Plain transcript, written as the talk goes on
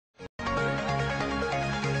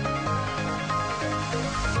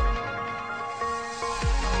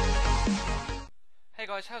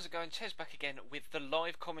guys, how's it going? Ches back again with the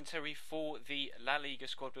live commentary for the La Liga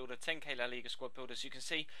squad builder, 10k La Liga squad builder. As you can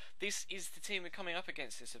see, this is the team we're coming up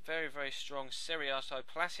against. It's a very, very strong Serie A side.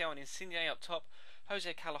 Palacio and Insigne up top,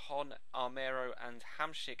 Jose Callejon, Armero and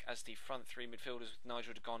Hamsik as the front three midfielders with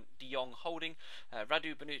Nigel de Jong holding,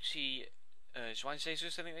 Radu, Bonucci, Juan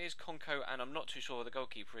Jesus, I think it is, Conco, and I'm not too sure who the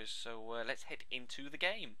goalkeeper is, so let's head into the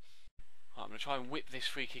game. Right, I'm going to try and whip this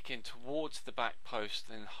free kick in towards the back post,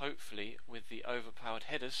 then hopefully with the overpowered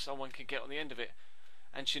headers someone can get on the end of it.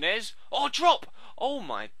 And Chinez, oh, drop! Oh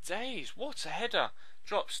my days, what a header!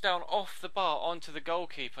 Drops down off the bar onto the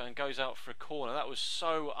goalkeeper and goes out for a corner. That was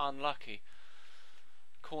so unlucky.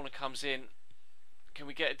 Corner comes in. Can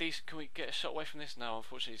we get a shot away from this? No,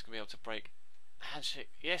 unfortunately he's going to be able to break. Handshake,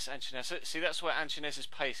 yes, Ancinez. See, that's where Ancinez's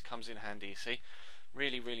pace comes in handy, you see.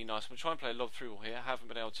 Really, really nice. I'm going to try and play a lob through ball here. I haven't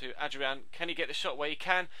been able to. Adrian, can he get the shot where he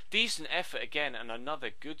can? Decent effort again, and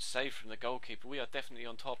another good save from the goalkeeper. We are definitely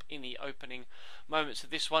on top in the opening moments of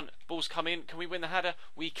this one. Ball's come in. Can we win the header?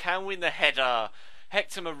 We can win the header.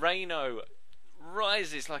 Hector Moreno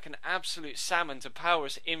rises like an absolute salmon to power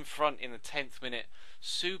us in front in the 10th minute.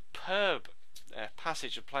 Superb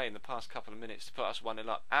passage of play in the past couple of minutes to put us 1-0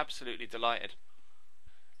 up. Absolutely delighted.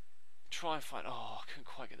 Try and find... Oh, I couldn't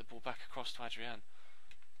quite get the ball back across to Adrian.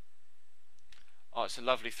 Oh, it's a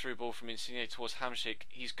lovely through ball from Insigne towards Hamsik.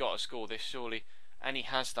 He's got to score this, surely. And he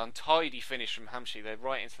has done. Tidy finish from Hamsik. They're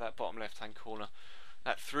right into that bottom left-hand corner.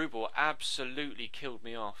 That through ball absolutely killed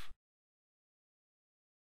me off.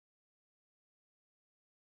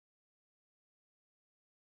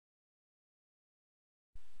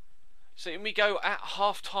 So in we go at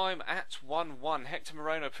half-time at 1-1. Hector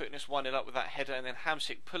Moreno putting us 1-0 up with that header, and then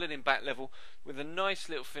Hamsik pulling in back level with a nice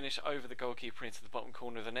little finish over the goalkeeper into the bottom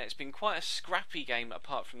corner of the net. It's been quite a scrappy game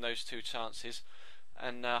apart from those two chances,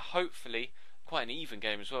 and hopefully quite an even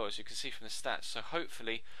game as well, as you can see from the stats. So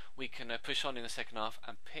hopefully we can push on in the second half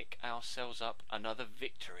and pick ourselves up another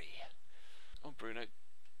victory. Oh, Bruno.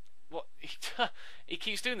 What? He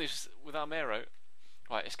keeps doing this with Armero.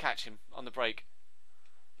 Right, let's catch him on the break.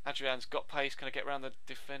 Adrian's got pace. Can I get around the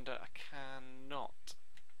defender? I cannot.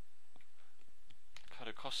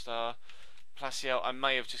 Cado Costa. Palacio. I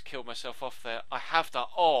may have just killed myself off there. I have done.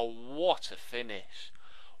 Oh, what a finish.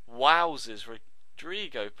 Wowzers.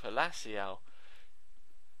 Rodrigo Palacio.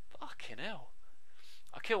 Fucking hell.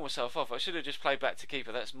 I killed myself off. I should have just played back to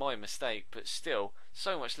keeper. That's my mistake. But still,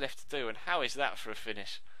 so much left to do. And how is that for a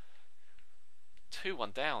finish?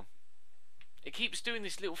 2-1 down. It keeps doing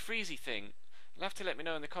this little freezy thing. You'll have to let me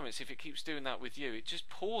know in the comments if it keeps doing that with you. It just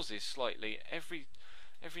pauses slightly every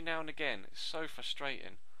now and again. It's so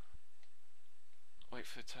frustrating. Wait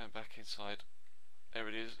for the turn back inside. There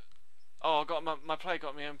it is. Oh, I got my play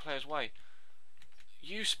got my own player's way.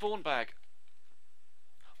 You spawn bag.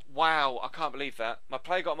 Wow, I can't believe that. My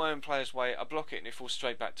play got my own player's way. I block it and it falls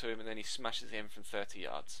straight back to him, and then he smashes it in from 30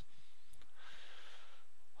 yards.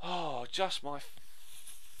 Oh, just my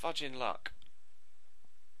fudging luck.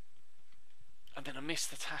 And then I missed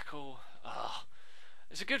the tackle. Oh,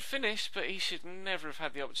 it's a good finish, but he should never have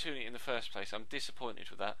had the opportunity in the first place. I'm disappointed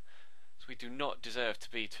with that. So we do not deserve to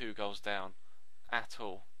be 2 goals down at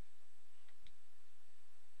all.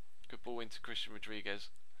 Good ball into Christian Rodriguez.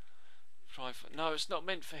 No, it's not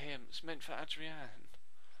meant for him. It's meant for Adrian.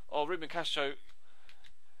 Oh, Ruben Castro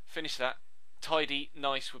finished that. Tidy,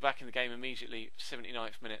 nice. We're back in the game immediately.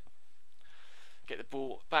 79th minute. Get the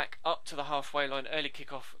ball back up to the halfway line. Early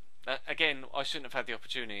kick-off. Again, I shouldn't have had the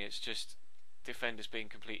opportunity. It's just defenders being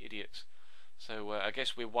complete idiots. So I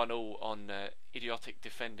guess we're 1-1 on idiotic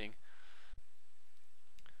defending.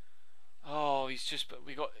 Oh,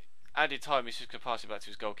 we got added time. He's just going to pass it back to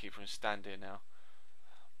his goalkeeper and stand here now.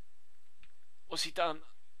 What's he done?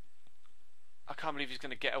 I can't believe he's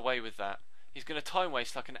going to get away with that. He's going to time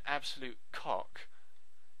waste like an absolute cock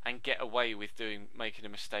and get away with making a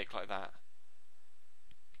mistake like that.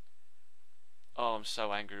 Oh, I'm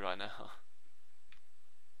so angry right now.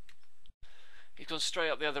 He's gone straight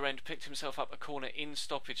up the other end, picked himself up a corner in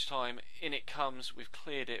stoppage time. In it comes, we've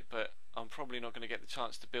cleared it, but I'm probably not going to get the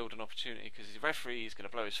chance to build an opportunity because his referee is going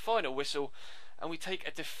to blow his final whistle, and we take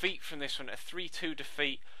a defeat from this one, a 3-2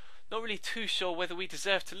 defeat. Not really too sure whether we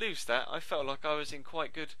deserve to lose that. I felt like I was in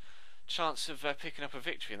quite good chance of picking up a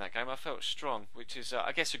victory in that game. I felt strong, which is,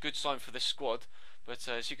 I guess, a good sign for the squad. But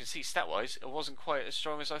as you can see, stat-wise, it wasn't quite as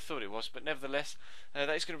strong as I thought it was. But nevertheless, that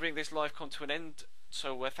is going to bring this live con to an end.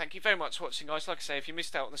 So thank you very much for watching, guys. Like I say, if you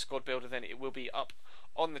missed out on the squad builder, then it will be up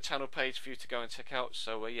on the channel page for you to go and check out.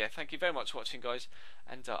 So yeah, thank you very much for watching, guys.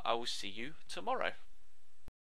 And I will see you tomorrow.